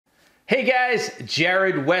Hey guys,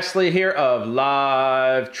 Jared Wesley here of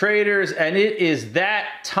Live Traders, and it is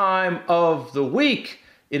that time of the week.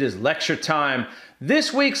 It is lecture time.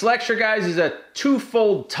 This week's lecture, guys, is a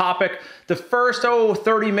twofold topic. The first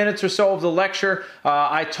 30 minutes or so of the lecture,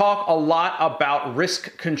 I talk a lot about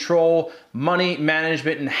risk control, money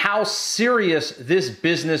management, and how serious this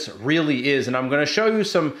business really is. And I'm going to show you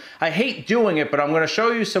some, I hate doing it, but I'm going to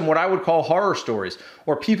show you some what I would call horror stories,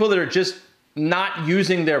 or people that are just not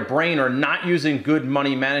using their brain or not using good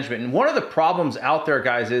money management. And one of the problems out there,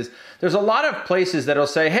 guys, is there's a lot of places that'll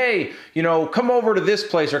say, hey, come over to this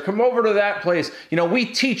place or come over to that place. We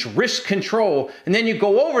teach risk control. And then you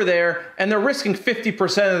go over there and they're risking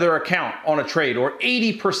 50% of their account on a trade or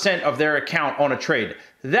 80% of their account on a trade.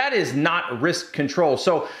 That is not risk control.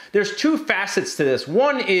 So there's two facets to this.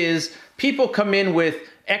 One is people come in with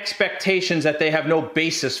expectations that they have no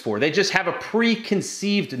basis for. They just have a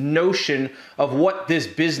preconceived notion of what this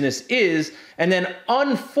business is. And then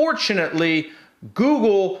unfortunately,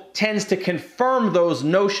 Google tends to confirm those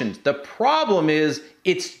notions. The problem is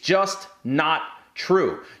it's just not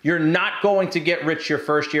true. You're not going to get rich your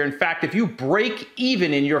first year. In fact, if you break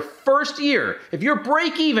even in your first year, if you're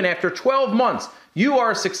break even after 12 months, you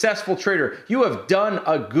are a successful trader. You have done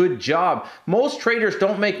a good job. Most traders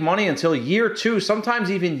don't make money until year 2,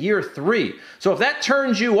 sometimes even year 3. So if that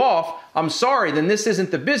turns you off, I'm sorry, then this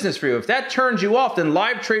isn't the business for you. If that turns you off, then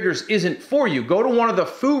Live Traders isn't for you. Go to one of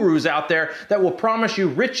the gurus out there that will promise you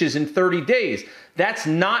riches in 30 days. That's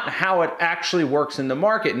not how it actually works in the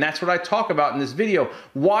market. And that's what I talk about in this video.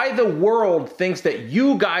 Why the world thinks that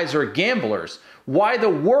you guys are gamblers. Why the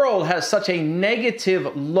world has such a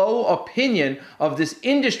negative, low opinion of this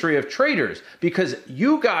industry of traders. Because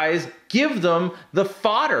you guys give them the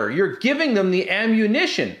fodder. You're giving them the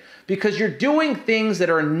ammunition. Because you're doing things that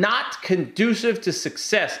are not conducive to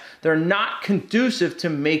success. They're not conducive to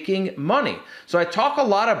making money. So I talk a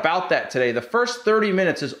lot about that today. The first 30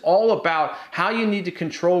 minutes is all about how you need to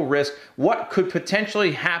control risk, what could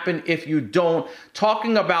potentially happen if you don't,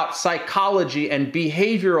 talking about psychology and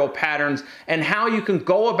behavioral patterns and how you can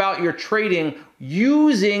go about your trading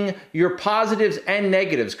using your positives and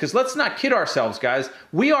negatives. Because let's not kid ourselves, guys.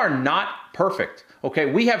 We are not perfect. Okay,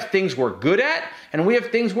 we have things we're good at and we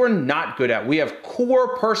have things we're not good at. We have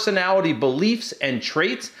core personality beliefs and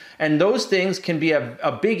traits, and those things can be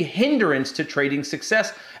a big hindrance to trading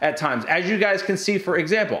success at times. As you guys can see, for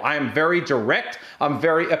example, I am very direct, I'm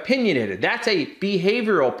very opinionated. That's a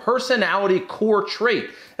behavioral personality core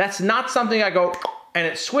trait. That's not something I go and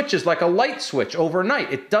it switches like a light switch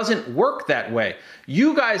overnight. It doesn't work that way.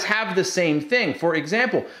 You guys have the same thing. For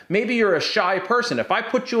example, maybe you're a shy person. If I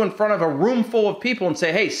put you in front of a room full of people and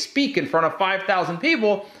say, hey, speak in front of 5,000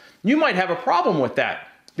 people, you might have a problem with that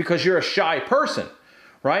because you're a shy person,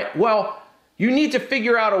 right? Well, you need to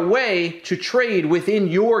figure out a way to trade within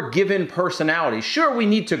your given personality. Sure, we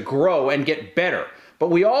need to grow and get better, but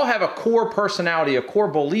we all have a core personality, a core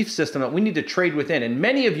belief system that we need to trade within. And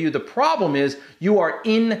many of you, the problem is you are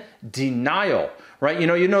in denial, right?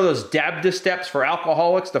 You know those DABDA steps for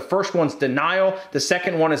alcoholics? The first one's denial. The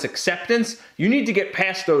second one is acceptance. You need to get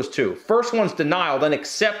past those two. First one's denial, then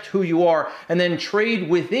accept who you are, and then trade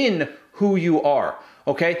within who you are.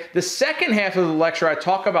 Okay, the second half of the lecture, I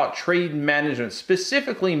talk about trade management,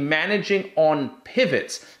 specifically managing on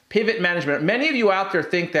pivots. Pivot management. Many of you out there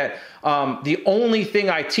think that the only thing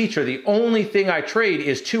I teach or the only thing I trade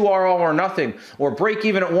is 2R all or nothing or break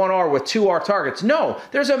even at 1R with 2R targets. No,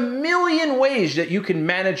 there's a million ways that you can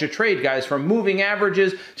manage a trade, guys, from moving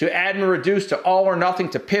averages to add and reduce to all or nothing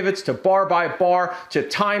to pivots to bar by bar to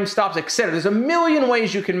time stops, etc. There's a million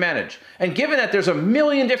ways you can manage. And given that there's a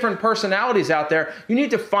million different personalities out there, you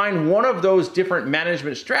need to find one of those different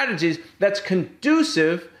management strategies that's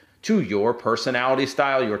conducive to your personality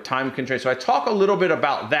style, your time control. So I talk a little bit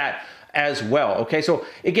about that as well. Okay, so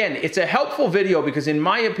again, it's a helpful video because in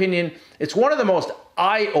my opinion, it's one of the most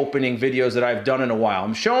eye-opening videos that I've done in a while.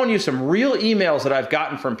 I'm showing you some real emails that I've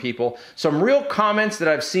gotten from people, some real comments that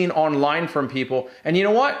I've seen online from people. And you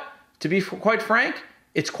know what? To be quite frank,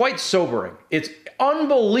 it's quite sobering. It's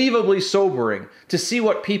unbelievably sobering to see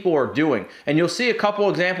what people are doing. And you'll see a couple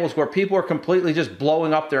examples where people are completely just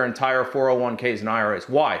blowing up their entire 401ks and IRAs.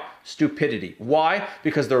 Why? Stupidity. Why?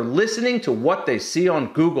 Because they're listening to what they see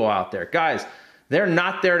on Google out there. Guys, they're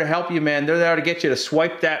not there to help you, man. They're there to get you to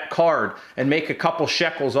swipe that card and make a couple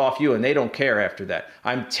shekels off you, and they don't care after that.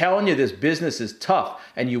 I'm telling you, this business is tough,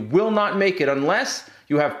 and you will not make it unless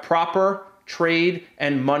you have proper trade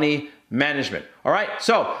and money management. All right,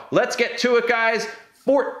 so let's get to it, guys.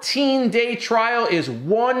 14-day trial is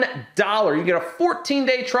 $1. You get a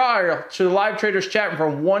 14-day trial to the Live Traders Chat for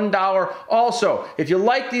 $1. Also, if you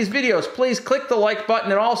like these videos, please click the like button,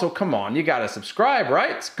 and also, come on, you gotta subscribe,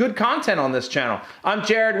 right? It's good content on this channel. I'm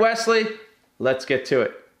Jared Wesley. Let's get to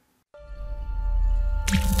it.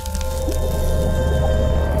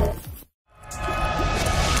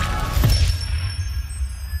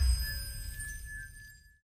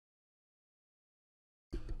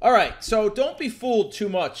 All right, so don't be fooled too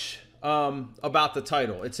much about the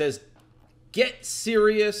title. It says, get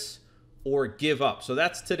serious or give up. So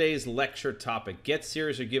that's today's lecture topic. Get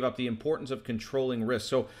serious or give up, the importance of controlling risk.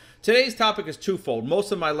 So today's topic is twofold.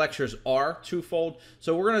 Most of my lectures are twofold.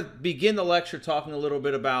 So we're going to begin the lecture talking a little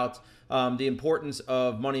bit about the importance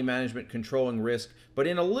of money management, controlling risk, but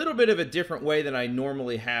in a little bit of a different way than I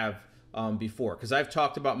normally have before, because I've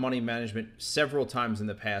talked about money management several times in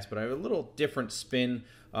the past, but I have a little different spin,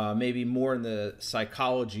 maybe more in the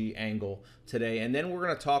psychology angle today. And then we're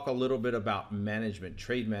going to talk a little bit about management,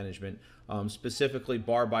 trade management, specifically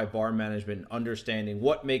bar by bar management, understanding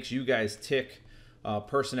what makes you guys tick,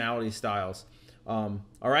 personality styles. All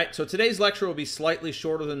right, so today's lecture will be slightly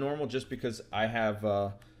shorter than normal just because I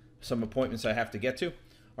have some appointments I have to get to.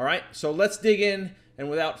 All right, so let's dig in, and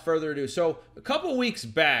without further ado, so a couple weeks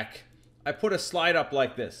back, I put a slide up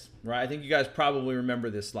like this, right? I think you guys probably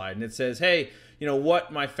remember this slide, and it says, hey, you know,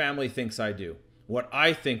 what my family thinks I do, what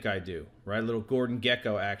I think I do, right? Little Gordon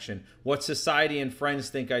Gekko action. What society and friends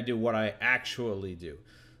think I do, what I actually do.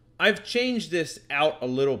 I've changed this out a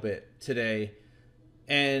little bit today,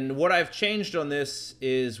 and what I've changed on this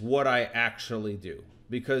is what I actually do.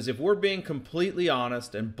 Because if we're being completely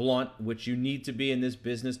honest and blunt, which you need to be in this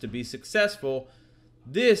business to be successful,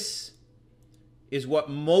 this is what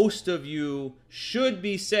most of you should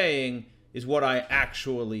be saying is what I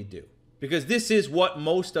actually do. Because this is what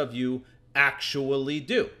most of you actually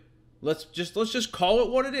do. Let's just call it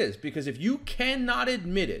what it is. Because if you cannot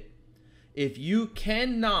admit it, if you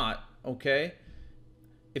cannot, okay,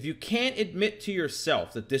 if you can't admit to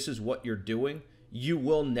yourself that this is what you're doing, you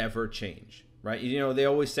will never change, right? You know, they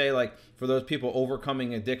always say, like, for those people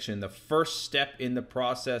overcoming addiction, the first step in the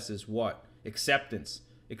process is what? Acceptance.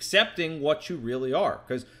 Accepting what you really are,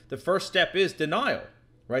 because the first step is denial,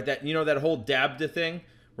 right? That, you know, that whole DABDA thing,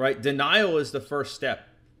 right? Denial is the first step,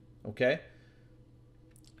 okay?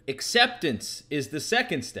 Acceptance is the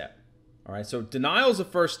second step, all right? So denial is the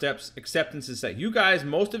first step, acceptance is second. You guys,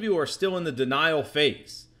 most of you are still in the denial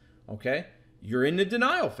phase, okay? You're in the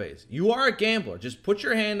denial phase. You are a gambler. Just put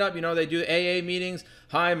your hand up. You know, they do AA meetings.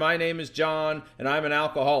 Hi, my name is John, and I'm an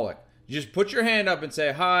alcoholic. You just put your hand up and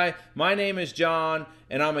say, hi, my name is John,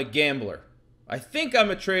 and I'm a gambler. I think I'm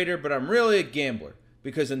a trader, but I'm really a gambler.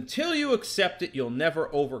 Because until you accept it, you'll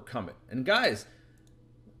never overcome it. And guys,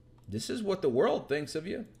 this is what the world thinks of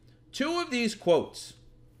you. Two of these quotes,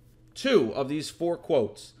 two of these four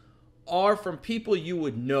quotes, are from people you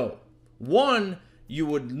would know. One you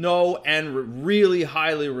would know and really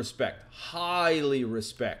highly respect. Highly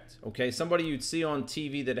respect. Okay, somebody you'd see on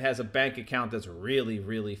TV that has a bank account that's really,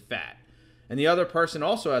 really fat. And the other person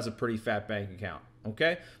also has a pretty fat bank account.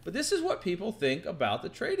 Okay, but this is what people think about the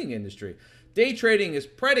trading industry. Day trading is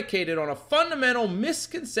predicated on a fundamental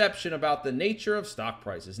misconception about the nature of stock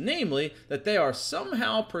prices, namely that they are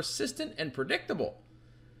somehow persistent and predictable.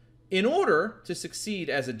 In order to succeed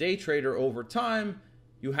as a day trader over time,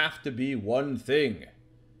 you have to be one thing: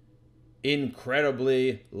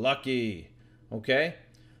 incredibly lucky. Okay?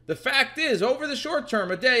 The fact is, over the short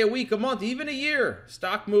term, a day, a week, a month, even a year,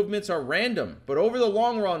 stock movements are random. But over the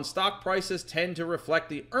long run, stock prices tend to reflect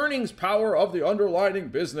the earnings power of the underlying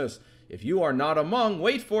business. If you are not among,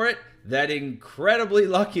 wait for it, that incredibly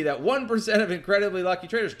lucky, that 1% of incredibly lucky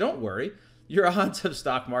traders, don't worry. Your odds of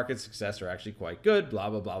stock market success are actually quite good, blah,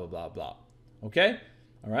 blah, blah, blah, blah, blah. Okay?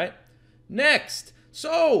 All right? Next.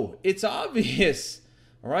 So, it's obvious,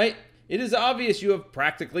 all right? It is obvious you have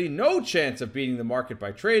practically no chance of beating the market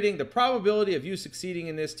by trading. The probability of you succeeding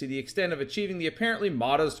in this to the extent of achieving the apparently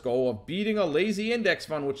modest goal of beating a lazy index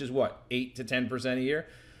fund, which is what, 8 to 10% a year,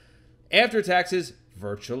 after taxes,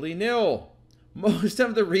 virtually nil. Most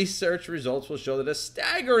of the research results will show that a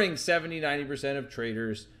staggering 70-90% of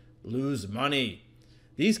traders lose money.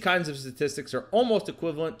 These kinds of statistics are almost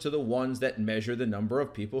equivalent to the ones that measure the number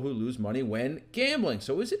of people who lose money when gambling.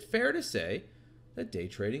 So is it fair to say that day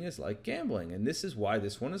trading is like gambling? And this is why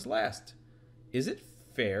this one is last. Is it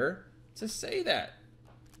fair to say that?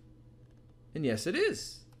 And yes, it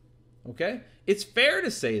is. Okay? It's fair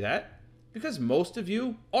to say that because most of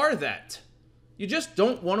you are that. You just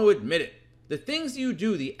don't want to admit it. The things you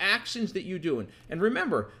do, the actions that you do. And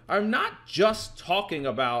remember, I'm not just talking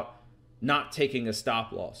about not taking a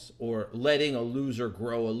stop loss or letting a loser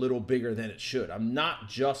grow a little bigger than it should. I'm not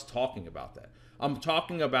just talking about that. I'm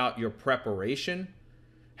talking about your preparation,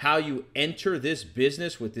 how you enter this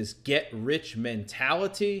business with this get rich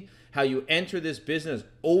mentality, how you enter this business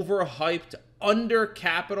overhyped,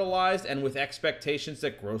 undercapitalized, and with expectations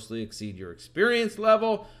that grossly exceed your experience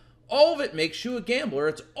level. All of it makes you a gambler.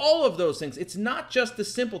 It's all of those things. It's not just the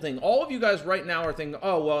simple thing. All of you guys right now are thinking,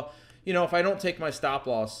 oh, well, you know, if I don't take my stop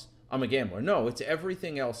loss, I'm a gambler. No, it's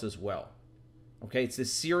everything else as well. Okay, it's the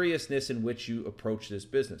seriousness in which you approach this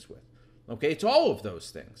business with. Okay, it's all of those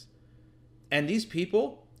things. And these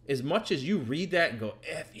people, as much as you read that and go,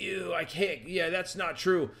 F you, I can't, yeah, that's not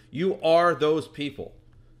true. You are those people.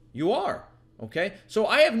 You are. Okay, so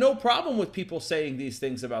I have no problem with people saying these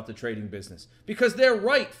things about the trading business because they're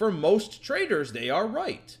right. For most traders, they are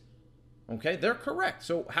right. Okay, they're correct.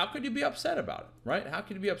 So how could you be upset about it, right? How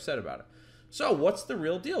could you be upset about it? So what's the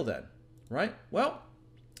real deal then, right? Well,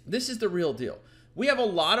 this is the real deal. We have a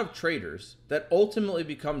lot of traders that ultimately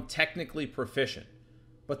become technically proficient,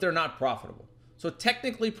 but they're not profitable. So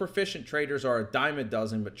technically proficient traders are a dime a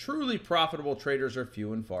dozen, but truly profitable traders are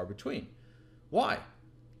few and far between. Why?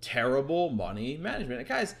 Terrible money management. And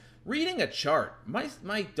guys, reading a chart,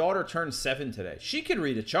 my daughter turned 7 today. She could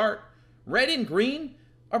read a chart. Red and green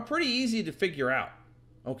are pretty easy to figure out.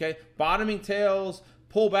 Okay, bottoming tails,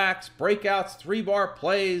 pullbacks, breakouts, 3-bar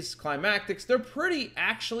plays, climactics, they're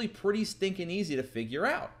actually pretty stinking easy to figure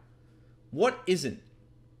out. What isn't?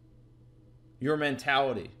 Your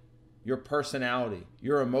mentality, your personality,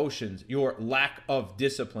 your emotions, your lack of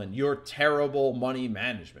discipline, your terrible money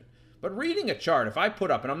management. But reading a chart, if I put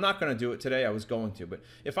up, and I'm not going to do it today, I was going to, but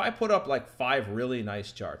if I put up like 5 really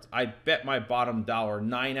nice charts, I bet my bottom dollar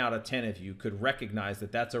 9 out of 10 of you could recognize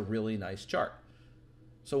that that's a really nice chart.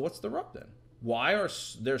 So what's the rub then? Why are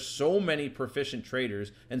there so many proficient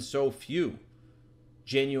traders and so few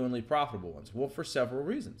genuinely profitable ones? Well, for several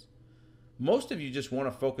reasons. Most of you just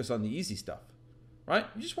want to focus on the easy stuff, right?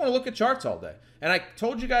 You just want to look at charts all day. And I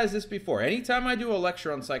told you guys this before. Anytime I do a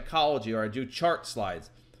lecture on psychology or I do chart slides,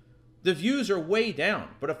 the views are way down.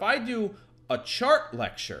 But if I do a chart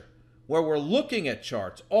lecture where we're looking at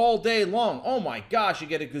charts all day long, oh my gosh, you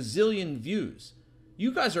get a gazillion views.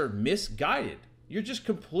 You guys are misguided. You're just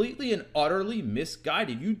completely and utterly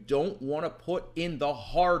misguided. You don't want to put in the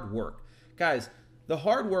hard work. Guys, the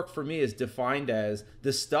hard work for me is defined as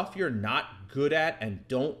the stuff you're not good at and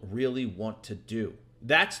don't really want to do.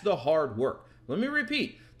 That's the hard work. Let me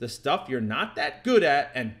repeat, the stuff you're not that good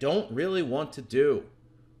at and don't really want to do.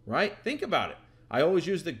 Right? Think about it. I always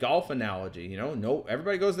use the golf analogy. You know, no,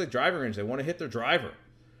 everybody goes to the driving range. They want to hit their driver,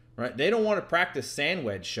 right? They don't want to practice sand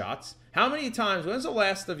wedge shots. How many times, when's the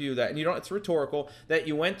last of you that, and you know, it's rhetorical, that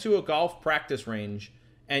you went to a golf practice range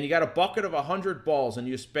and you got a bucket of 100 balls and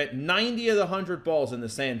you spent 90 of the 100 balls in the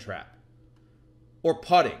sand trap or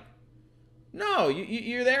putting? No,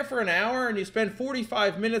 you're there for an hour and you spend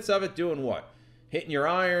 45 minutes of it doing what? Hitting your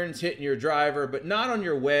irons, hitting your driver, but not on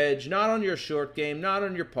your wedge, not on your short game, not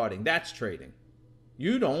on your putting. That's trading.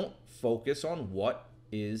 You don't focus on what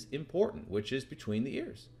is important, which is between the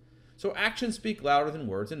ears. So actions speak louder than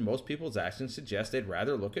words, and most people's actions suggest they'd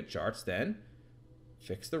rather look at charts than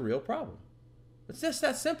fix the real problem. It's just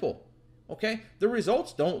that simple, okay? The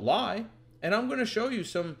results don't lie, and I'm going to show you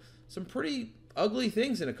some pretty ugly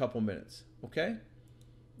things in a couple minutes, okay?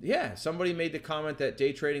 Yeah, somebody made the comment that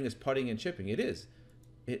day trading is putting and chipping. It is.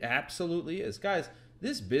 It absolutely is. Guys,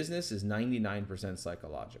 this business is 99%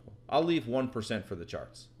 psychological. I'll leave 1% for the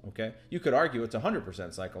charts, okay? You could argue it's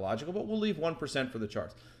 100% psychological, but we'll leave 1% for the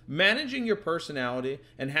charts. Managing your personality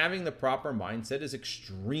and having the proper mindset is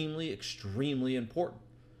extremely, extremely important,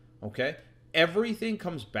 okay? Everything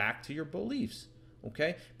comes back to your beliefs,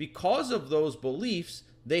 okay? Because of those beliefs,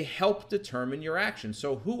 they help determine your actions.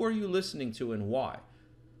 So who are you listening to and why?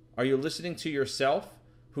 Are you listening to yourself,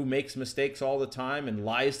 who makes mistakes all the time and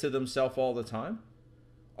lies to themselves all the time?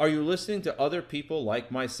 Are you listening to other people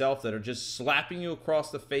like myself that are just slapping you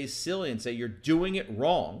across the face silly and say you're doing it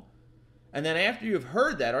wrong? And then after you've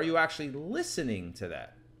heard that, are you actually listening to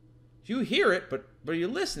that? You hear it, but are you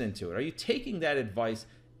listening to it? Are you taking that advice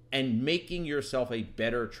and making yourself a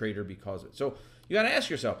better trader because of it? So you got to ask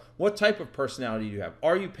yourself, what type of personality do you have?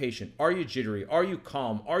 Are you patient? Are you jittery? Are you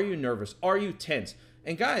calm? Are you nervous? Are you tense?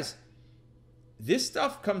 And guys, this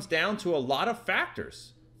stuff comes down to a lot of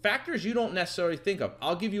factors. Factors you don't necessarily think of.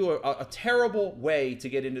 I'll give you a terrible way to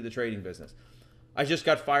get into the trading business. I just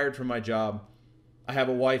got fired from my job. I have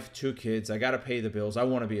a wife, 2 kids. I got to pay the bills. I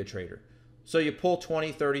want to be a trader. So you pull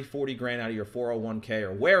 20, 30, 40 grand out of your 401k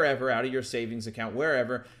or wherever, out of your savings account,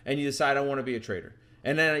 wherever, and you decide I want to be a trader.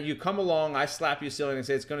 And then you come along, I slap you silly and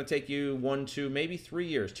say it's going to take you 1, 2, maybe 3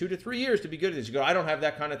 years, 2 to 3 years to be good at this. You go, I don't have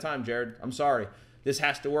that kind of time, Jared. I'm sorry. This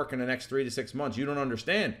has to work in the next 3 to 6 months. You don't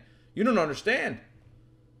understand. You don't understand.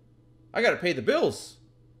 I got to pay the bills.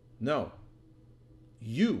 No.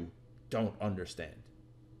 You don't understand.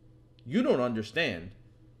 You don't understand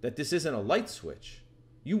that this isn't a light switch.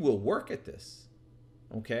 You will work at this.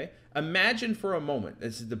 Okay? Imagine for a moment,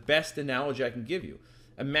 this is the best analogy I can give you.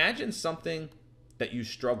 Imagine something that you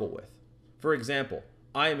struggle with. For example,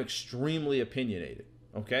 I am extremely opinionated,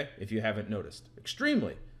 okay? If you haven't noticed.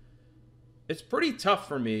 Extremely. It's pretty tough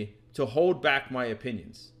for me to hold back my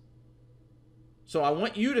opinions. So I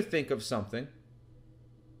want you to think of something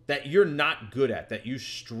that you're not good at, that you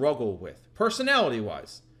struggle with,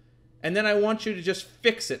 personality-wise. And then I want you to just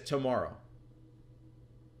fix it tomorrow.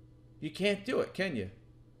 You can't do it, can you?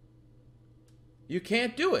 You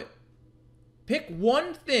can't do it. Pick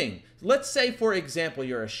one thing. Let's say, for example,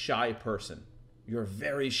 you're a shy person. You're a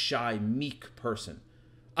very shy, meek person.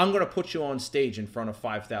 I'm going to put you on stage in front of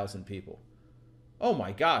 5,000 people. Oh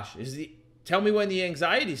my gosh. Tell me when the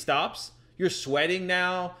anxiety stops. You're sweating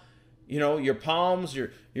now. You know, your palms,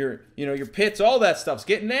 your pits, all that stuff's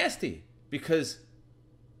getting nasty because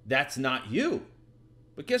that's not you.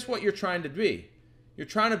 But guess what you're trying to be? You're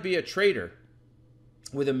trying to be a trader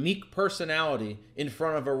with a meek personality in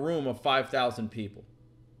front of a room of 5,000 people.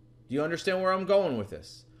 Do you understand where I'm going with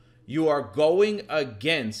this? You are going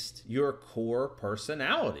against your core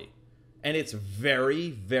personality. And it's very,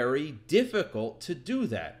 very difficult to do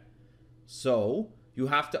that. So you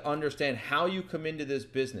have to understand how you come into this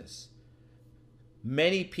business.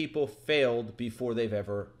 Many people failed before they've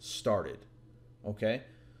ever started. Okay?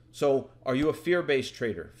 So are you a fear-based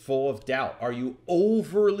trader, full of doubt? Are you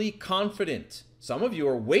overly confident? Some of you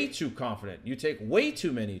are way too confident. You take way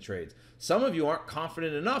too many trades. Some of you aren't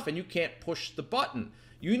confident enough and you can't push the button.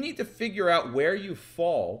 You need to figure out where you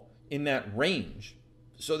fall in that range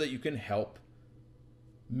so that you can help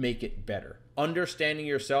make it better. Understanding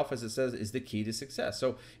yourself, as it says, is the key to success.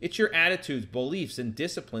 So it's your attitudes, beliefs, and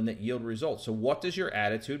discipline that yield results. So what does your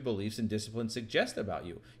attitude, beliefs, and discipline suggest about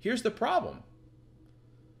you? Here's the problem.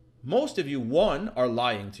 Most of you, 1, are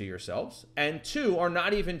lying to yourselves, and 2, are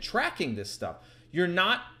not even tracking this stuff. You're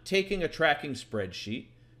not taking a tracking spreadsheet,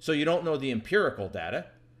 so you don't know the empirical data,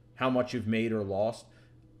 how much you've made or lost.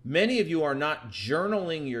 Many of you are not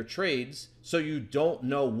journaling your trades, so you don't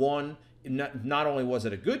know, 1, not only was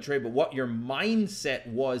it a good trade, but what your mindset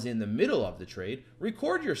was in the middle of the trade.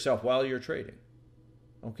 Record yourself while you're trading,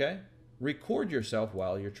 okay? Record yourself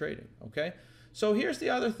while you're trading, okay? So here's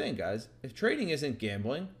the other thing, guys. If trading isn't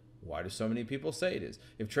gambling, why do so many people say it is?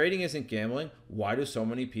 If trading isn't gambling, why do so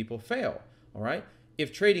many people fail? All right?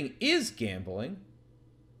 If trading is gambling,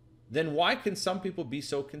 then why can some people be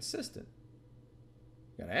so consistent?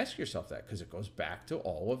 You got to ask yourself that, because it goes back to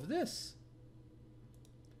all of this.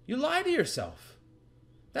 You lie to yourself.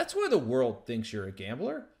 That's why the world thinks you're a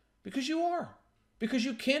gambler, because you are. Because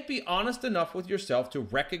you can't be honest enough with yourself to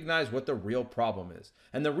recognize what the real problem is.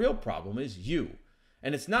 And the real problem is you.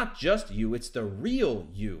 And it's not just you, it's the real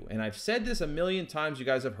you. And I've said this a million times, you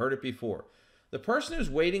guys have heard it before. The person who's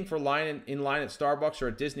waiting for in line at Starbucks or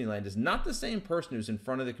at Disneyland is not the same person who's in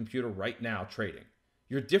front of the computer right now trading.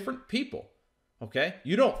 You're different people, okay?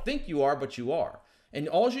 You don't think you are, but you are. And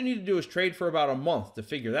all you need to do is trade for about a month to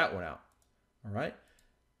figure that one out, all right?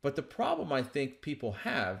 But the problem I think people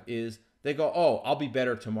have is they go, oh, I'll be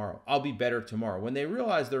better tomorrow. I'll be better tomorrow. When they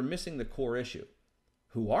realize they're missing the core issue.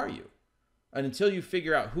 Who are you? And until you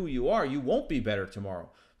figure out who you are, you won't be better tomorrow.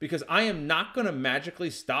 Because I am not going to magically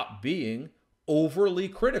stop being overly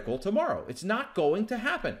critical tomorrow. It's not going to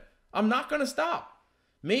happen. I'm not going to stop.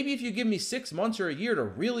 Maybe if you give me 6 months or a year to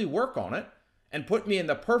really work on it and put me in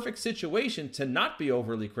the perfect situation to not be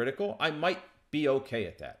overly critical, I might be okay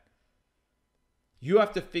at that. You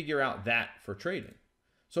have to figure out that for trading.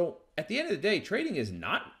 So at the end of the day, trading is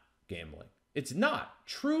not gambling. It's not.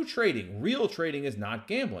 True trading, real trading is not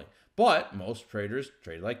gambling. But most traders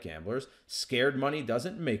trade like gamblers. Scared money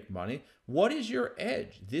doesn't make money. What is your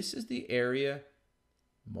edge? This is the area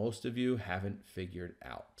most of you haven't figured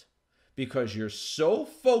out. Because you're so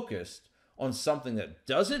focused on something that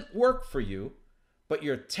doesn't work for you, but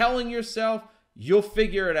you're telling yourself, you'll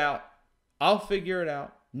figure it out. I'll figure it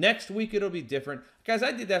out. Next week it'll be different. Guys,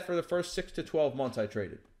 I did that for the first 6 to 12 months I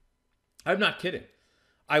traded. I'm not kidding.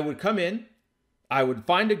 I would come in, I would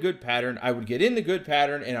find a good pattern, I would get in the good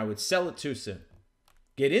pattern, and I would sell it too soon.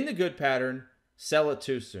 Get in the good pattern, sell it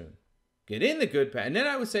too soon. Get in the good pattern. And then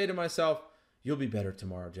I would say to myself, you'll be better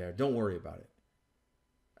tomorrow, Jared. Don't worry about it.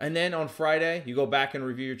 And then on Friday, you go back and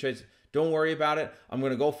review your trades. Don't worry about it. I'm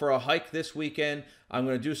going to go for a hike this weekend. I'm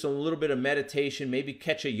going to do some little bit of meditation, maybe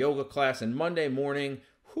catch a yoga class. And Monday morning,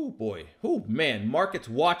 whoo boy, whoo man, markets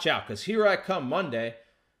watch out because here I come Monday.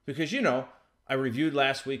 Because, you know, I reviewed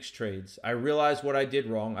last week's trades. I realized what I did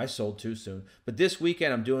wrong. I sold too soon. But this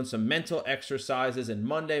weekend, I'm doing some mental exercises. And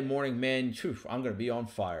Monday morning, man, I'm going to be on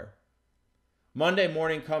fire. Monday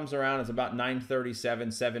morning comes around. It's about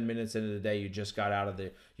 9:37, 7 minutes into the day. You just got out of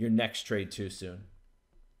your next trade too soon.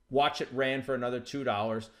 Watch it ran for another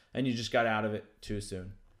 $2, and you just got out of it too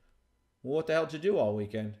soon. Well, what the hell did you do all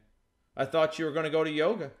weekend? I thought you were going to go to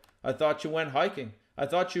yoga. I thought you went hiking. I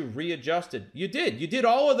thought you readjusted. You did. You did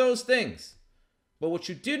all of those things. But what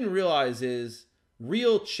you didn't realize is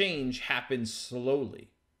real change happens slowly.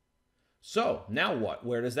 So now what?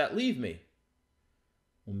 Where does that leave me?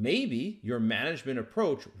 Well, maybe your management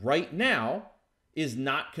approach right now is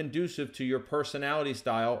not conducive to your personality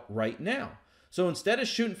style right now. So instead of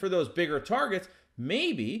shooting for those bigger targets,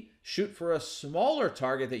 maybe shoot for a smaller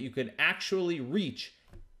target that you can actually reach,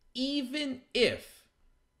 even if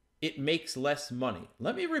it makes less money.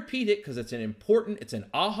 Let me repeat it because it's an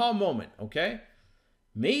aha moment, okay?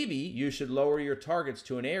 Maybe you should lower your targets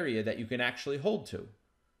to an area that you can actually hold to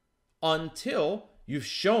until you've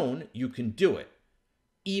shown you can do it,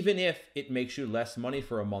 even if it makes you less money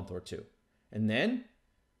for a month or two. And then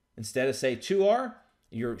instead of say 2R,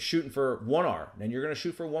 you're shooting for 1R, then you're going to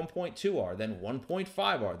shoot for 1.2R, then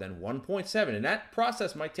 1.5R, then 1.7. And that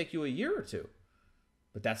process might take you a year or two,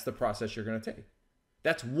 but that's the process you're going to take.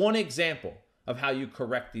 That's one example of how you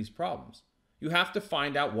correct these problems. You have to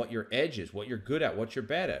find out what your edge is, what you're good at, what you're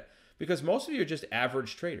bad at, because most of you are just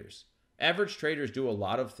average traders. Average traders do a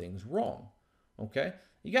lot of things wrong, okay?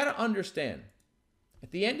 You got to understand,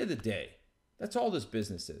 at the end of the day, that's all this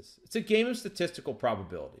business is. It's a game of statistical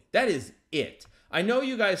probability. That is it. I know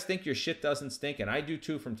you guys think your shit doesn't stink, and I do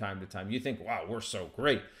too from time to time. You think, wow, we're so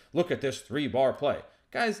great. Look at this 3-bar play.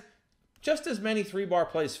 Guys, just as many 3-bar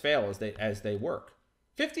plays fail as they work.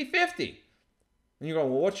 50-50. And you're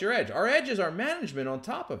going, well, what's your edge? Our edge is our management on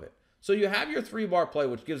top of it. So you have your 3-bar play,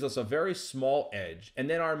 which gives us a very small edge. And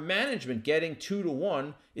then our management getting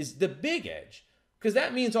 2-to-1 is the big edge. Because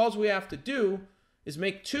that means all we have to do is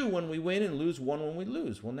make 2 when we win and lose 1 when we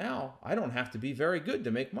lose. Well, now I don't have to be very good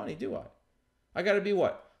to make money, do I? I got to be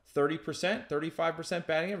what? 30%, 35%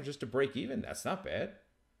 batting average just to break even? That's not bad.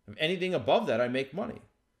 If anything above that, I make money.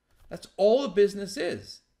 That's all a business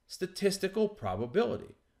is. Statistical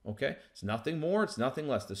probability. Okay? It's nothing more, it's nothing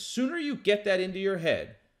less. The sooner you get that into your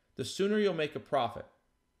head, the sooner you'll make a profit.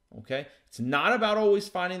 Okay? It's not about always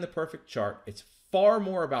finding the perfect chart. It's far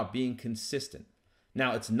more about being consistent.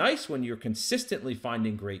 Now, it's nice when you're consistently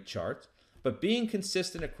finding great charts, but being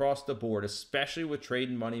consistent across the board, especially with trade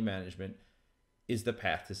and money management, is the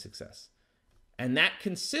path to success. And that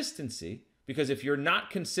consistency, because if you're not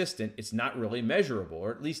consistent, it's not really measurable,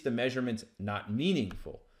 or at least the measurement's not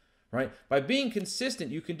meaningful, right? By being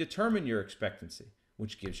consistent, you can determine your expectancy,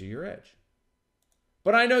 which gives you your edge.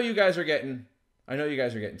 But I know you guys are getting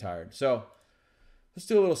tired. So let's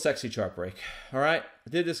do a little sexy chart break. All right? I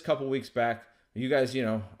did this a couple weeks back. You guys, you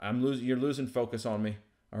know, you're losing focus on me.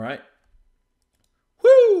 All right?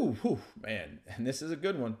 Whoo, man. And this is a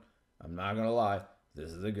good one. I'm not going to lie. This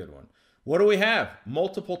is a good one. What do we have?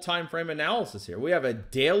 Multiple time frame analysis here. We have a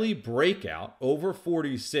daily breakout over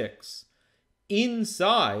 46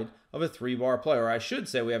 inside of a 3-bar play. Or I should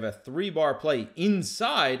say we have a 3-bar play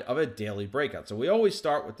inside of a daily breakout. So we always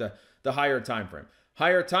start with the higher time frame.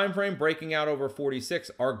 Higher time frame breaking out over 46.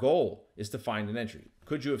 Our goal is to find an entry.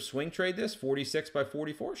 Could you have swing trade this 46 by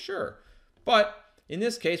 44? Sure. But in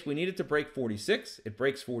this case, we needed to break 46. It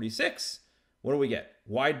breaks 46. What do we get?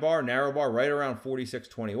 Wide bar, narrow bar, right around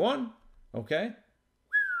 46.21. Okay.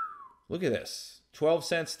 Look at this.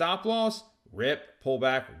 12-cent stop loss. Rip, pull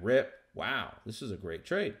back, rip. Wow. This is a great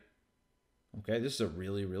trade. Okay. This is a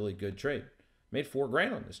really, really good trade. Made $4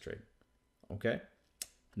 grand on this trade. Okay.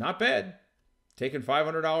 Not bad. Taking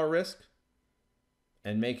 $500 risk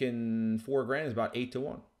and making $4 grand is about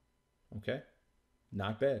 8-to-1. Okay.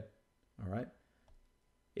 Not bad. All right.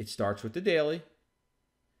 It starts with the daily.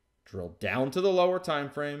 Drill down to the lower time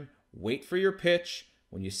frame. Wait for your pitch.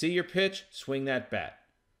 When you see your pitch, swing that bat.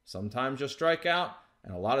 Sometimes you'll strike out,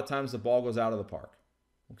 and a lot of times the ball goes out of the park.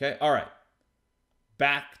 Okay? All right.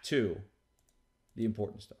 Back to the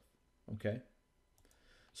important stuff. Okay?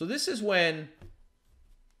 So this is when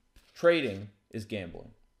trading is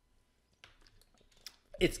gambling.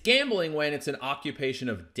 It's gambling when it's an occupation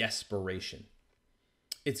of desperation.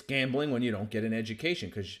 It's gambling when you don't get an education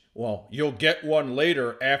because, well, you'll get one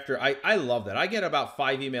later after. I love that. I get about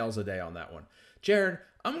 5 emails a day on that one. Jared,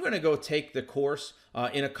 I'm going to go take the course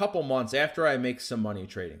in a couple months after I make some money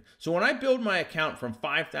trading. So when I build my account from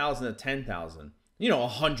 5,000 to 10,000,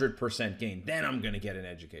 100% gain, then I'm going to get an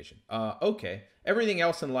education. Okay. Everything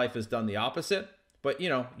else in life has done the opposite, but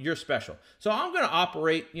you're special. So I'm going to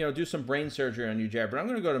operate, do some brain surgery on you, Jared, but I'm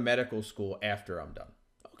going to go to medical school after I'm done.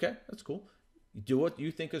 Okay, that's cool. You do what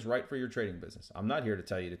you think is right for your trading business. I'm not here to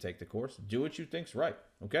tell you to take the course. Do what you think's right.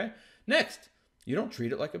 Okay. Next, you don't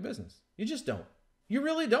treat it like a business. You just don't. You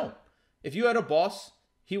really don't. If you had a boss,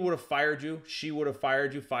 he would have fired you. She would have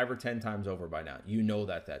fired you 5 or 10 times over by now. You know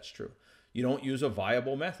that that's true. You don't use a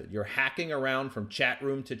viable method. You're hacking around from chat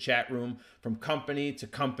room to chat room, from company to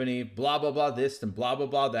company, blah, blah, blah, this and blah, blah,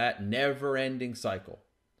 blah, that. Never-ending cycle.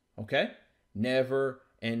 Okay?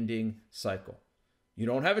 Never-ending cycle. You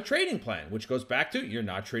don't have a trading plan, which goes back to you're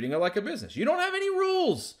not treating it like a business. You don't have any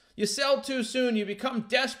rules. You sell too soon. You become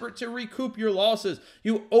desperate to recoup your losses.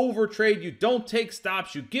 You overtrade. You don't take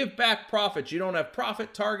stops. You give back profits. You don't have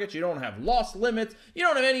profit targets. You don't have loss limits. You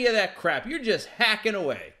don't have any of that crap. You're just hacking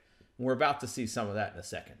away. We're about to see some of that in a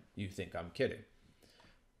second. You think I'm kidding.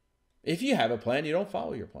 If you have a plan, you don't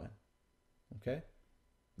follow your plan. Okay?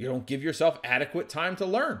 You don't give yourself adequate time to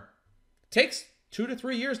learn. It takes 2 to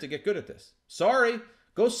 3 years to get good at this. Sorry.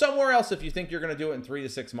 Go somewhere else if you think you're going to do it in 3 to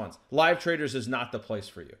 6 months. Live Traders is not the place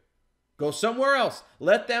for you. Go somewhere else.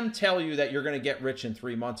 Let them tell you that you're going to get rich in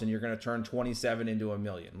 3 months and you're going to turn 27 into $1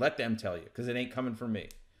 million. Let them tell you, because it ain't coming from me.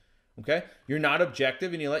 Okay? You're not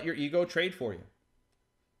objective and you let your ego trade for you.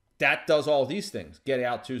 That does all these things. Get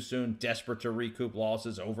out too soon, desperate to recoup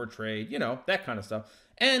losses, overtrade, that kind of stuff.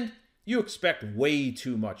 And you expect way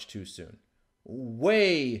too much too soon.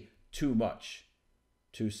 Way too much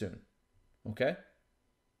too soon. Okay?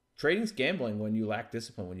 Trading's gambling when you lack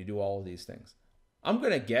discipline, when you do all of these things. I'm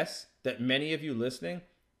going to guess that many of you listening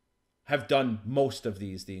have done most of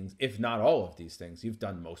these things, if not all of these things. You've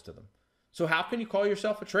done most of them. So how can you call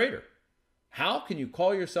yourself a trader? How can you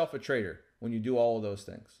call yourself a trader when you do all of those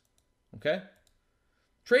things? Okay?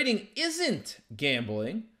 Trading isn't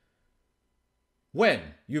gambling when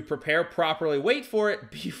you prepare properly. Wait for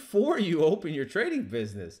it before you open your trading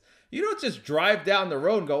business. You don't just drive down the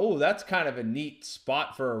road and go, oh, that's kind of a neat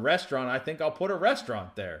spot for a restaurant. I think I'll put a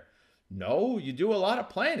restaurant there. No, you do a lot of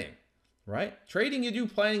planning, right? Trading, you do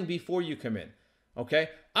planning before you come in. Okay?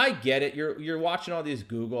 I get it. You're watching all these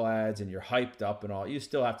Google ads and you're hyped up and all. You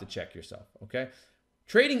still have to check yourself, okay?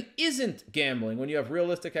 Trading isn't gambling when you have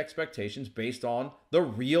realistic expectations based on the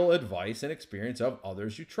real advice and experience of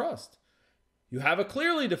others you trust. You have a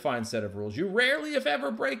clearly defined set of rules. You rarely, if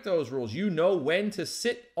ever, break those rules. You know when to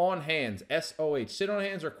sit on hands, SOH, sit on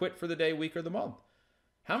hands or quit for the day, week, or the month.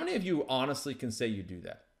 How many of you honestly can say you do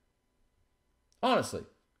that? Honestly,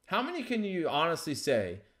 how many can you honestly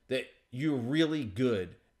say that you're really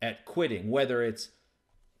good at quitting, whether it's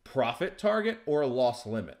profit target or a loss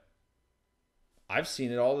limit? I've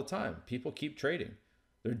seen it all the time. People keep trading.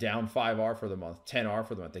 They're down 5R for the month, 10R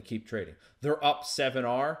for the month. They keep trading. They're up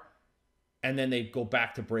 7R, and then they go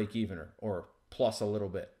back to break even or plus a little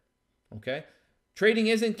bit. Okay? Trading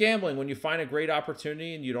isn't gambling when you find a great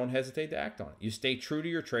opportunity and you don't hesitate to act on it. You stay true to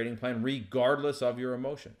your trading plan regardless of your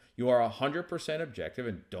emotion. You are 100% objective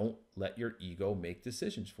and don't let your ego make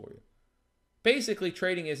decisions for you. Basically,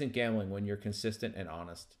 trading isn't gambling when you're consistent and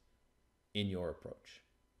honest in your approach.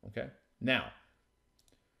 Okay? Now,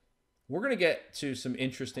 we're going to get to some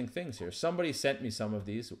interesting things here. Somebody sent me some of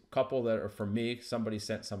these, a couple that are from me. Somebody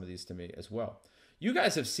sent some of these to me as well. You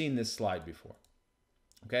guys have seen this slide before.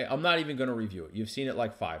 Okay, I'm not even going to review it. You've seen it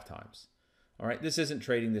like 5 times. All right, this isn't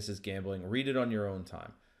trading, this is gambling. Read it on your own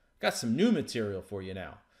time. Got some new material for you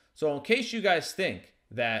now. So in case you guys think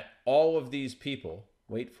that all of these people,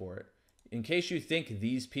 wait for it, in case you think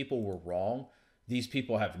these people were wrong, these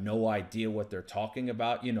people have no idea what they're talking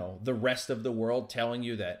about, the rest of the world telling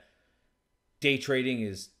you that day trading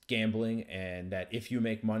is gambling and that if you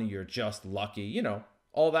make money, you're just lucky,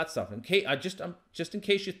 all that stuff. Just in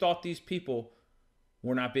case you thought these people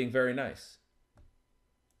were not being very nice.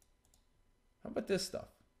 How about this stuff?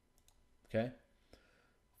 Okay.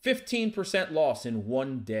 15% loss in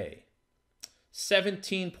one day.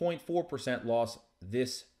 17.4% loss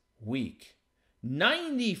this week.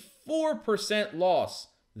 94% loss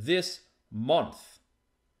this month.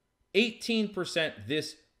 18%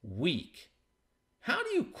 this week. How do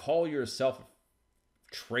you call yourself a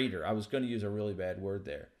trader? I was going to use a really bad word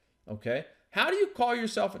there. Okay. How do you call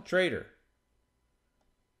yourself a trader?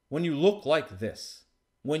 When you look like this,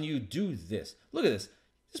 when you do this, look at this.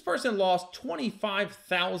 This person lost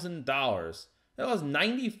 $25,000. They lost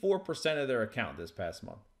 94% of their account this past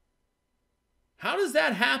month. How does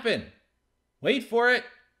that happen? Wait for it.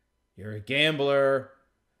 You're a gambler.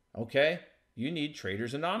 Okay? You need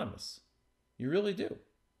Traders Anonymous. You really do.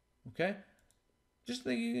 Okay? Just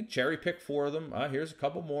think you can cherry pick 4 of them. Here's a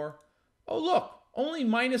couple more. Oh, look, only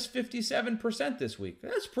minus 57% this week.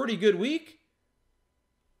 That's a pretty good week.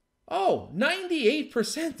 Oh,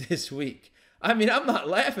 98% this week. I mean, I'm not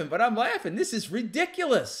laughing, but I'm laughing. This is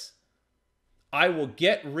ridiculous. I will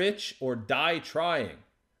get rich or die trying.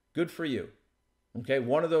 Good for you. Okay,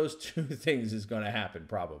 one of those 2 things is going to happen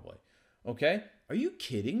probably. Okay? Are you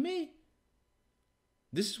kidding me?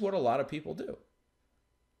 This is what a lot of people do.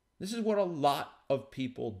 This is what a lot of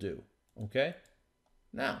people do. Okay?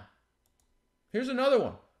 Now, here's another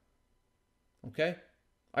one. Okay?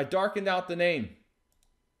 I darkened out the name.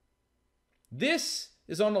 This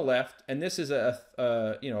is on the left, and this is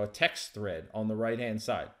a text thread on the right-hand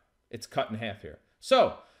side. It's cut in half here.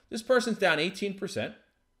 So, this person's down 18%,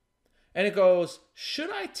 and it goes, should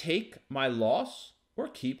I take my loss or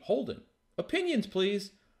keep holding? Opinions,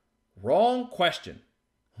 please. Wrong question.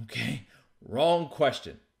 Okay? Wrong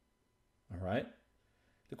question. All right?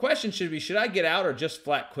 The question should be, should I get out or just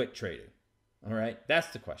flat quit trading? All right? That's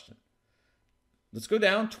the question. Let's go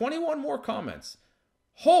down. 21 more comments.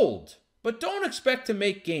 Hold, but don't expect to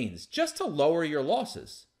make gains, just to lower your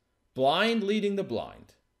losses. Blind leading the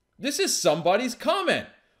blind. This is somebody's comment.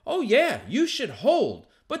 Oh yeah, you should hold,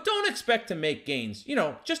 but don't expect to make gains.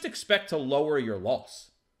 Just expect to lower your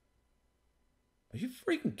loss. Are you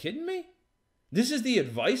freaking kidding me? This is the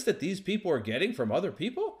advice that these people are getting from other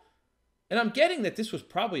people? And I'm getting that this was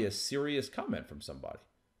probably a serious comment from somebody.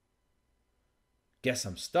 Guess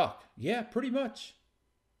I'm stuck. Yeah, pretty much.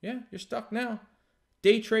 Yeah, you're stuck now.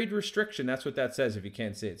 Day trade restriction. That's what that says if you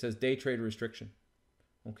can't see it. It says day trade restriction.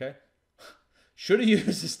 Okay? Should have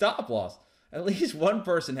used a stop loss. At least one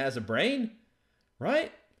person has a brain,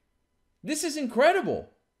 right? This is incredible.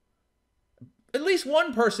 At least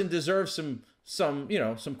one person deserves some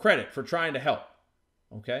credit for trying to help.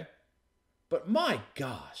 Okay? But my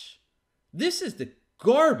gosh, this is the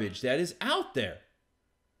garbage that is out there.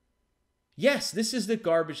 Yes, this is the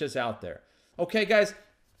garbage that's out there. Okay, guys,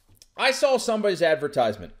 I saw somebody's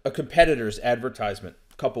advertisement, a competitor's advertisement,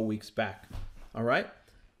 a couple weeks back. All right?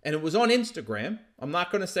 And it was on Instagram. I'm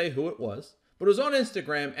not going to say who it was, but it was on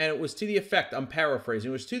Instagram, and it was to the effect, I'm paraphrasing,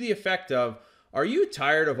 it was to the effect of, are you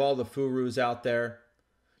tired of all the furus out there?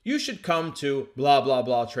 You should come to blah, blah,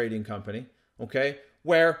 blah trading company, okay,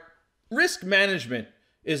 where risk management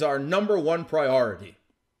is our number 1 priority.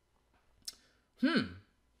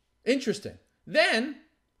 Interesting. Then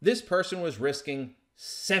this person was risking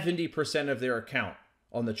 70% of their account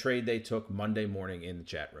on the trade they took Monday morning in the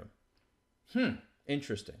chat room.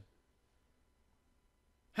 Interesting.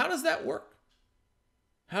 How does that work?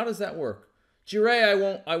 How does that work?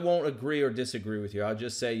 Jiray, I won't agree or disagree with you. I'll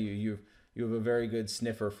just say you have a very good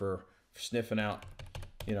sniffer for sniffing out,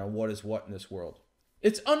 what is what in this world.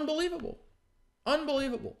 It's unbelievable.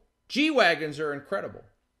 Unbelievable. G-Wagons are incredible.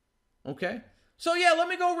 Okay? So yeah, let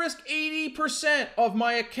me go risk 80% of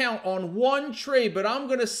my account on one trade, but I'm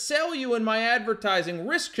going to sell you in my advertising.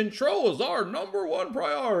 Risk control is our number 1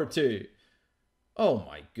 priority. Oh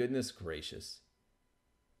my goodness gracious.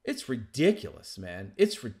 It's ridiculous, man.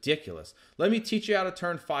 It's ridiculous. Let me teach you how to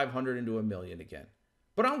turn 500 into a million again.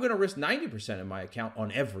 But I'm going to risk 90% of my account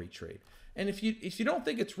on every trade. And if you don't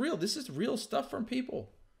think it's real, this is real stuff from people.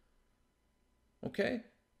 Okay?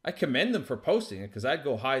 I commend them for posting it because I'd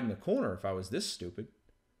go hide in the corner if I was this stupid.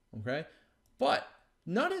 Okay? But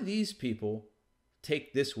none of these people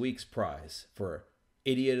take this week's prize for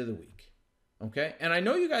Idiot of the Week. Okay? And I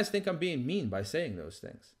know you guys think I'm being mean by saying those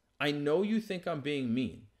things. I know you think I'm being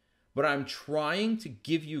mean. But I'm trying to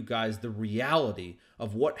give you guys the reality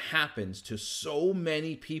of what happens to so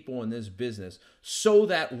many people in this business so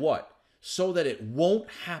that what? So that it won't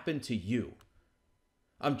happen to you.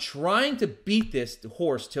 I'm trying to beat this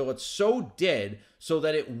horse till it's so dead so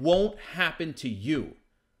that it won't happen to you.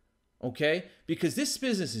 Okay? Because this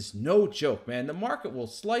business is no joke, man. The market will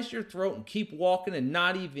slice your throat and keep walking and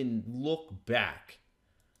not even look back.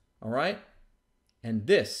 All right? And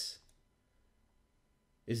this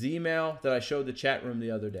is the email that I showed the chat room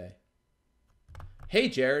the other day. Hey,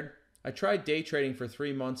 Jared, I tried day trading for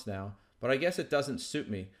 3 months now, but I guess it doesn't suit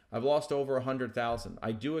me. I've lost over 100,000.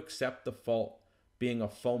 I do accept the fault being a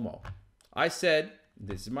FOMO. I said,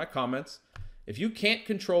 this is my comments, if you can't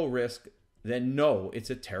control risk, then no,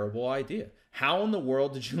 it's a terrible idea. How in the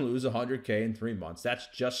world did you lose 100K in 3 months? That's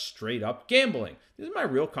just straight up gambling. These are my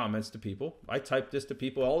real comments to people. I type this to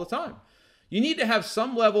people all the time. You need to have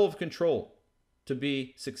some level of control. to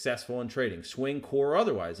be successful in trading, swing, core, or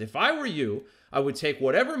otherwise. If I were you, I would take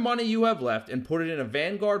whatever money you have left and put it in a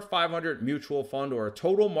Vanguard 500 mutual fund or a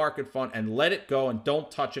total market fund and let it go and don't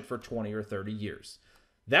touch it for 20 or 30 years.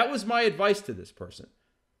 That was my advice to this person,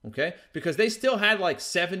 okay? Because they still had like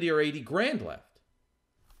 70 or 80 grand left.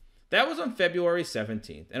 That was on February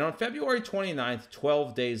 17th. And on February 29th,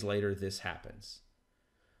 12 days later, this happens.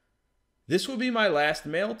 This will be my last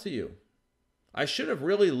mail to you. I should have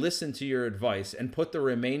really listened to your advice and put the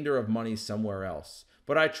remainder of money somewhere else.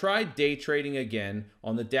 But I tried day trading again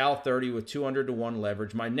on the Dow 30 with 200 to 1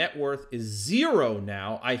 leverage. My net worth is 0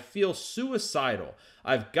 now. I feel suicidal.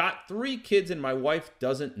 I've got 3 kids and my wife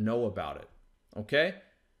doesn't know about it. Okay?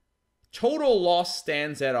 Total loss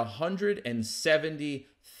stands at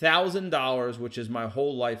 $170,000, which is my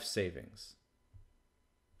whole life savings.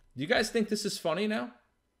 Do you guys think this is funny now?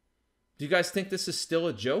 Do you guys think this is still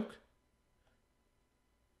a joke?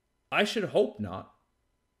 I should hope not.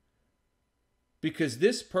 Because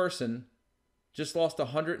this person just lost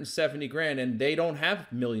 170 grand and they don't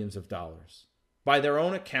have millions of dollars. By their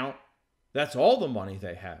own account, that's all the money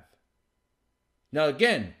they have. Now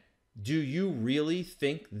again, do you really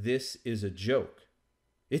think this is a joke?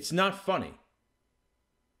 It's not funny.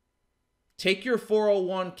 Take your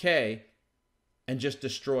 401k and just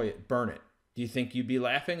destroy it, burn it. Do you think you'd be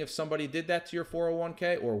laughing if somebody did that to your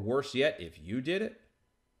 401k? Or worse yet, if you did it?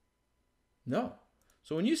 No.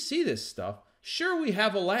 So when you see this stuff, sure, we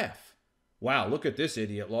have a laugh. Wow, look at this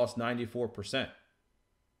idiot, lost 94%.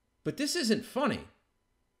 But this isn't funny.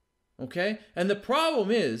 Okay? And the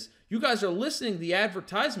problem is, you guys are listening to the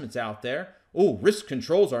advertisements out there. Oh, risk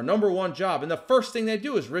control's our #1 job. And the first thing they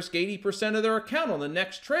do is risk 80% of their account on the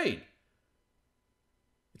next trade.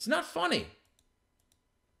 It's not funny.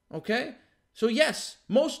 Okay? So yes,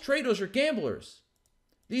 most traders are gamblers.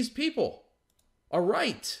 These people are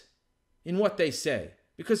right in what they say,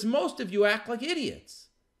 because most of you act like idiots.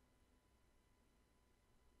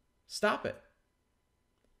 Stop it.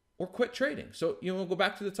 Or quit trading. So you want to go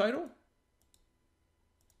back to the title?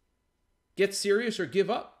 Get serious or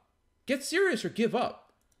give up. Get serious or give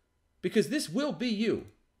up. Because this will be you.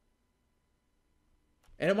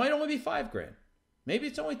 And it might only be 5 grand. Maybe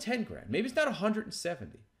it's only 10 grand. Maybe it's not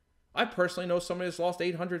 170. I personally know somebody that's lost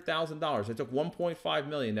 $800,000. They took 1.5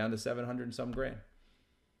 million down to 700 and some grand.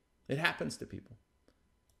 It happens to people.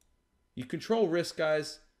 You control risk,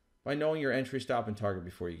 guys, by knowing your entry, stop, and target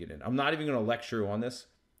before you get in. I'm not even going to lecture you on this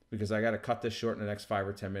because I got to cut this short in the next 5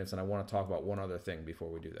 or 10 minutes, and I want to talk about one other thing before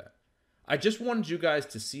we do that. I just wanted you guys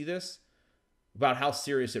to see this about how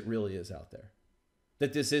serious it really is out there.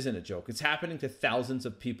 That this isn't a joke. It's happening to thousands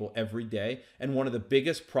of people every day, and one of the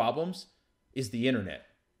biggest problems is the internet.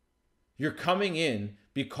 You're coming in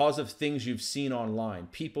because of things you've seen online,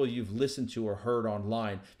 people you've listened to or heard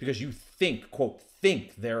online, because you think, quote,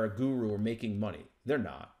 think they're a guru or making money. They're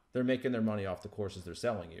not. They're making their money off the courses they're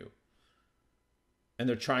selling you. And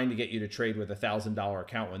they're trying to get you to trade with a $1,000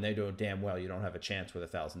 account when they know damn well you don't have a chance with a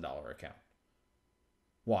 $1,000 account.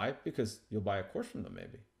 Why? Because you'll buy a course from them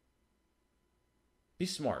maybe. Be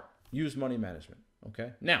smart. Use money management.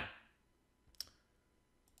 Okay? Now,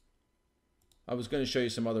 I was going to show you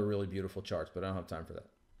some other really beautiful charts, but I don't have time for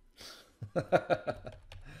that.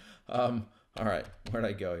 All right, where'd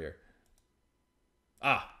I go here?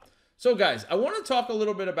 So guys, I want to talk a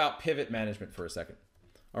little bit about pivot management for a second.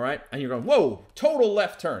 All right, and you're going, whoa, total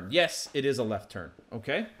left turn. Yes, it is a left turn,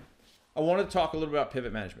 okay? I want to talk a little about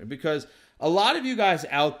pivot management because a lot of you guys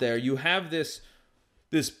out there, you have this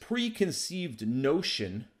preconceived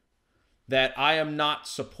notion that I am not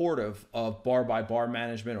supportive of bar by bar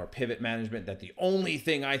management or pivot management, that the only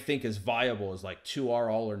thing I think is viable is like 2R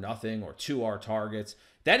all or nothing or 2R targets.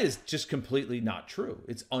 That is just completely not true.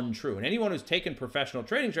 It's untrue. And anyone who's taken professional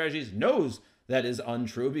trading strategies knows that is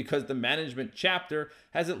untrue because the management chapter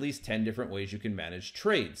has at least 10 different ways you can manage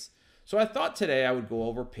trades. So I thought today I would go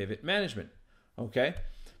over pivot management, okay?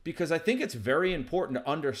 Because I think it's very important to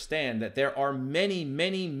understand that there are many,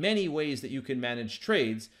 many, many ways that you can manage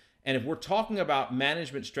trades. And if we're talking about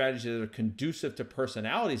management strategies that are conducive to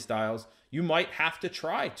personality styles, you might have to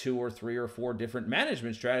try 2 or 3 or 4 different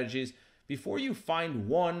management strategies before you find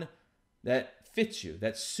one that fits you,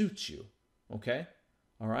 that suits you, okay?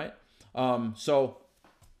 All right? So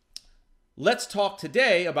let's talk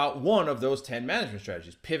today about one of those 10 management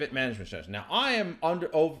strategies, pivot management strategies. Now, I am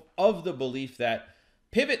of the belief that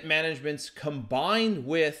pivot managements combined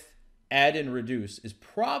with add and reduce is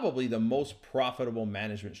probably the most profitable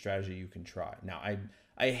management strategy you can try. Now,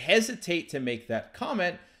 I hesitate to make that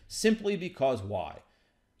comment simply because why?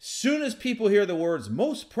 Soon as people hear the words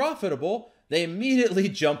most profitable, they immediately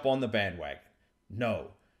jump on the bandwagon. No,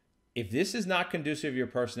 If this is not conducive to your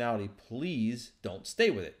personality, please don't stay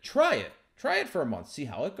with it. Try it. Try it for a month. See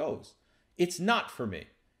how it goes. It's not for me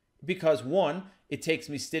because one, it takes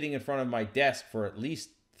me sitting in front of my desk for at least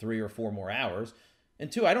 3 or 4 more hours.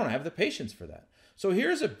 And two, I don't have the patience for that. So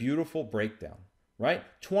here's a beautiful breakdown, right?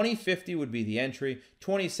 2050 would be the entry.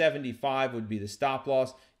 2075 would be the stop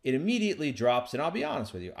loss. It immediately drops. And I'll be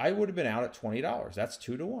honest with you, I would have been out at $20. That's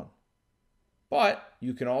 2 to 1. But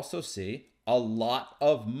you can also see a lot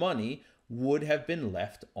of money would have been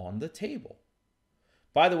left on the table.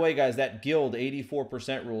 By the way, guys, that Guild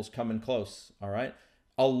 84% rule is coming close, all right?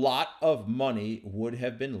 A lot of money would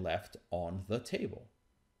have been left on the table.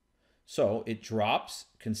 So it drops,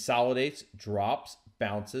 consolidates, drops,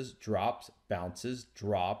 bounces, bounces,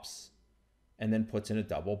 drops, and then puts in a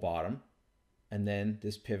double bottom, and then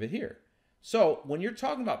this pivot here. So when you're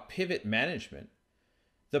talking about pivot management,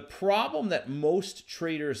 the problem that most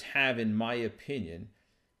traders have, in my opinion,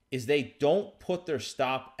 is they don't put their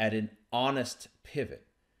stop at an honest pivot.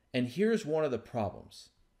 And here's one of the problems.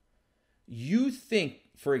 You think,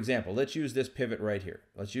 for example, let's use this pivot right here.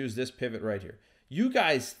 Let's use this pivot right here. You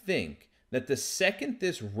guys think that the second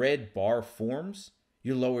this red bar forms,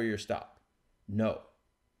 you lower your stop. No,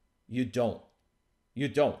 you don't. You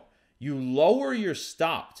don't. You lower your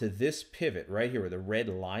stop to this pivot right here where the red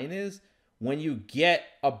line is when you get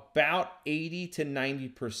about 80 to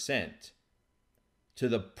 90% to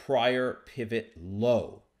the prior pivot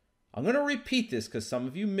low. I'm going to repeat this because some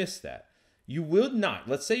of you missed that. You will not,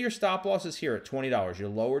 let's say your stop loss is here at $20. You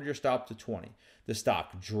lowered your stop to 20. The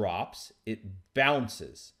stock drops, it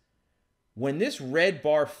bounces. When this red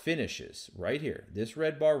bar finishes right here, this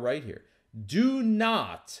red bar right here, do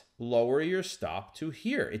not lower your stop to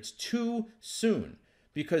here. It's too soon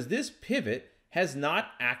because this pivot has not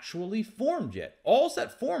actually formed yet. All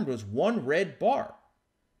that formed was one red bar.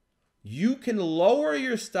 You can lower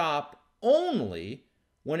your stop only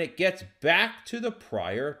when it gets back to the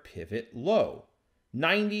prior pivot low,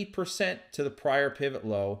 90% to the prior pivot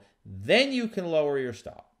low, then you can lower your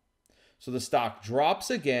stop. So the stock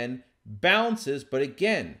drops again, bounces, but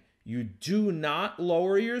again, you do not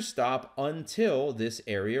lower your stop until this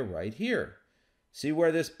area right here. See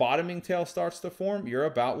where this bottoming tail starts to form? You're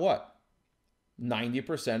about what?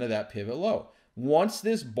 90% of that pivot low. Once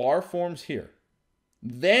this bar forms here,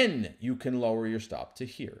 then you can lower your stop to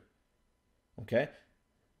here. Okay?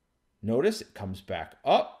 Notice it comes back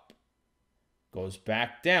up, goes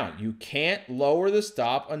back down. You can't lower the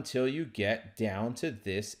stop until you get down to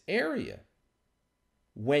this area.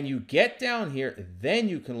 When you get down here, then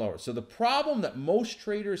you can lower. So the problem that most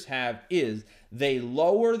traders have is they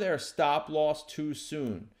lower their stop loss too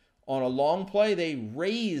soon. On a long play, they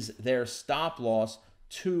raise their stop loss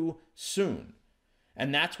too soon.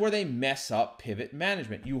 And that's where they mess up pivot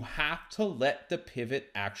management. You have to let the pivot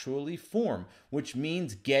actually form, which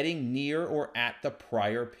means getting near or at the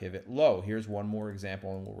prior pivot low. Here's one more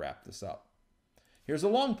example and we'll wrap this up. Here's a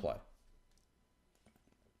long play.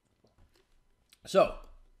 So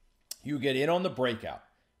you get in on the breakout.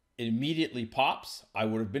 It immediately pops. I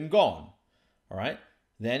would have been gone. All right.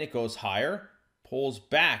 Then it goes higher, pulls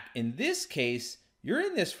back. In this case, you're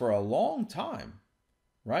in this for a long time.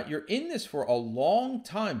 Right? You're in this for a long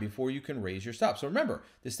time before you can raise your stop. So remember,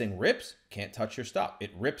 this thing rips, can't touch your stop.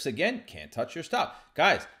 It rips again, can't touch your stop.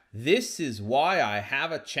 Guys, this is why I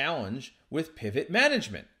have a challenge with pivot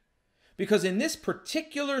management. Because in this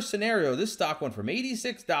particular scenario, this stock went from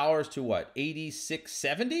 $86 to what?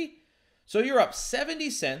 $86.70? So you're up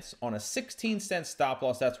 70 cents on a 16-cent stop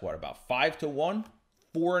loss. That's what? About 5 to 1,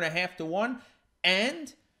 4.5 to 1.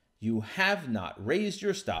 And you have not raised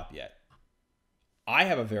your stop yet. I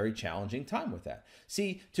have a very challenging time with that.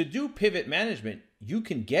 See, to do pivot management, you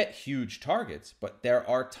can get huge targets, but there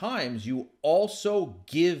are times you also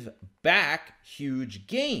give back huge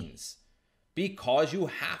gains because you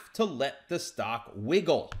have to let the stock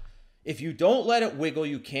wiggle. If you don't let it wiggle,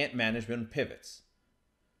 you can't manage pivots.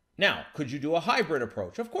 Now, could you do a hybrid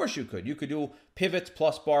approach? Of course you could. You could do pivots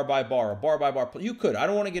plus bar by bar, or bar by bar. You could. I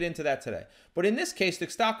don't want to get into that today. But in this case, the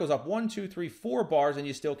stock goes up 1, 2, 3, 4 bars and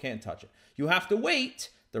you still can't touch it. You have to wait.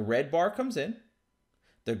 The red bar comes in,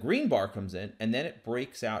 the green bar comes in, and then it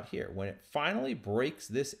breaks out here. When it finally breaks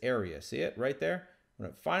this area, see it right there? When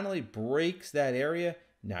it finally breaks that area,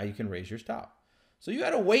 now you can raise your stop. So you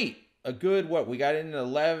got to wait a good, what? We got in at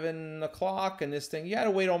 11 o'clock and this thing, you got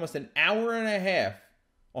to wait almost an hour and a half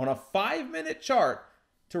on a 5-minute chart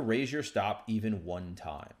to raise your stop even one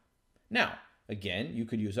time. Now, again, you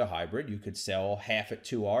could use a hybrid. You could sell half at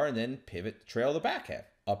 2R and then pivot, trail the back half.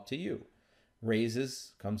 Up to you.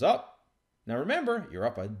 Raises, comes up. Now remember, you're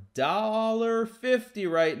up $1.50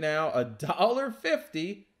 right now.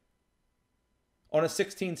 $1.50. on a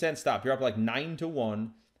 16-cent stop. You're up like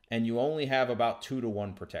 9-1, and you only have about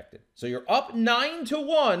 2-1 protected. So you're up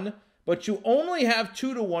 9-1, but you only have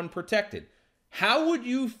 2-1 protected. How would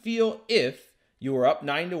you feel if you were up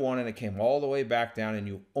 9-1 and it came all the way back down and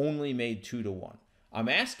you only made 2-1? I'm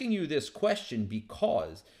asking you this question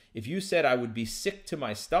because if you said I would be sick to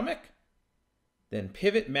my stomach, then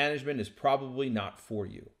pivot management is probably not for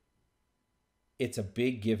you. It's a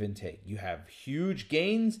big give and take. You have huge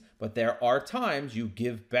gains, but there are times you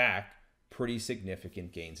give back pretty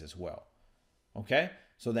significant gains as well. Okay?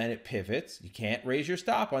 So then it pivots. You can't raise your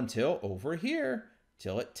stop until over here,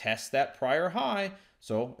 till it tests that prior high.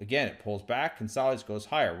 So again, it pulls back, consolidates, goes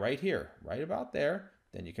higher right here, right about there.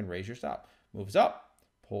 Then you can raise your stop. Moves up,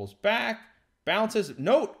 pulls back, bounces.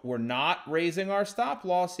 Note, we're not raising our stop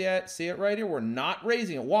loss yet. See it right here? We're not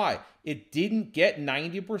raising it. Why? It didn't get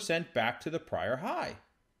 90% back to the prior high.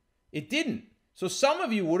 It didn't. So some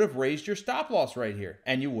of you would have raised your stop loss right here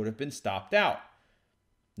and you would have been stopped out.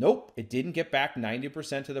 Nope, it didn't get back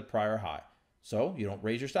 90% to the prior high. So you don't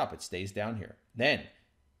raise your stop. It stays down here. Then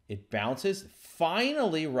it bounces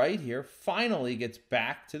finally right here, finally gets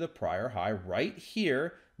back to the prior high right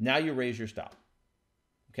here. Now you raise your stop.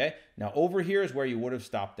 Okay, now over here is where you would have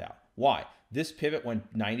stopped out. Why? This pivot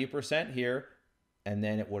went 90% here, and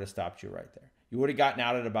then it would have stopped you right there. You would have gotten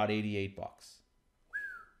out at about 88 bucks.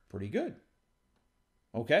 Pretty good.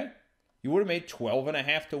 Okay, you would have made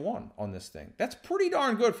 12.5-1 on this thing. That's pretty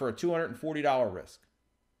darn good for a $240 risk.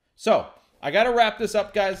 So I got to wrap this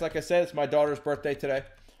up, guys. Like I said, it's my daughter's birthday today,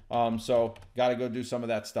 so got to go do some of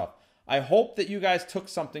that stuff. I hope that you guys took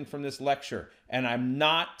something from this lecture, and I'm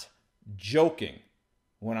not joking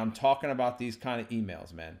when I'm talking about these kind of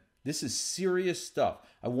emails, man. This is serious stuff.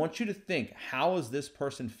 I want you to think, how is this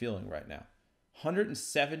person feeling right now?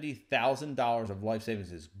 $170,000 of life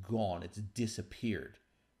savings is gone. It's disappeared.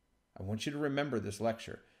 I want you to remember this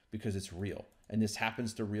lecture because it's real, and this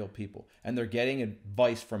happens to real people, and they're getting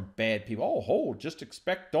advice from bad people. Oh,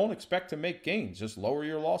 don't expect to make gains. Just lower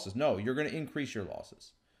your losses. No, you're going to increase your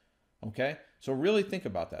losses. Okay? So really think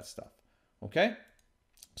about that stuff. Okay?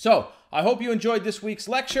 So I hope you enjoyed this week's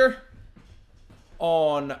lecture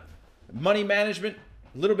on money management,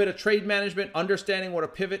 a little bit of trade management, understanding what a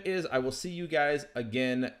pivot is. I will see you guys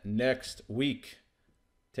again next week.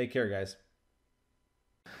 Take care, guys.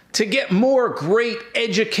 To get more great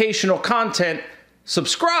educational content,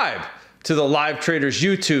 subscribe to the Live Traders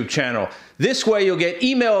YouTube channel. This way you'll get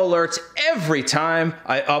email alerts every time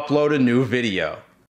I upload a new video.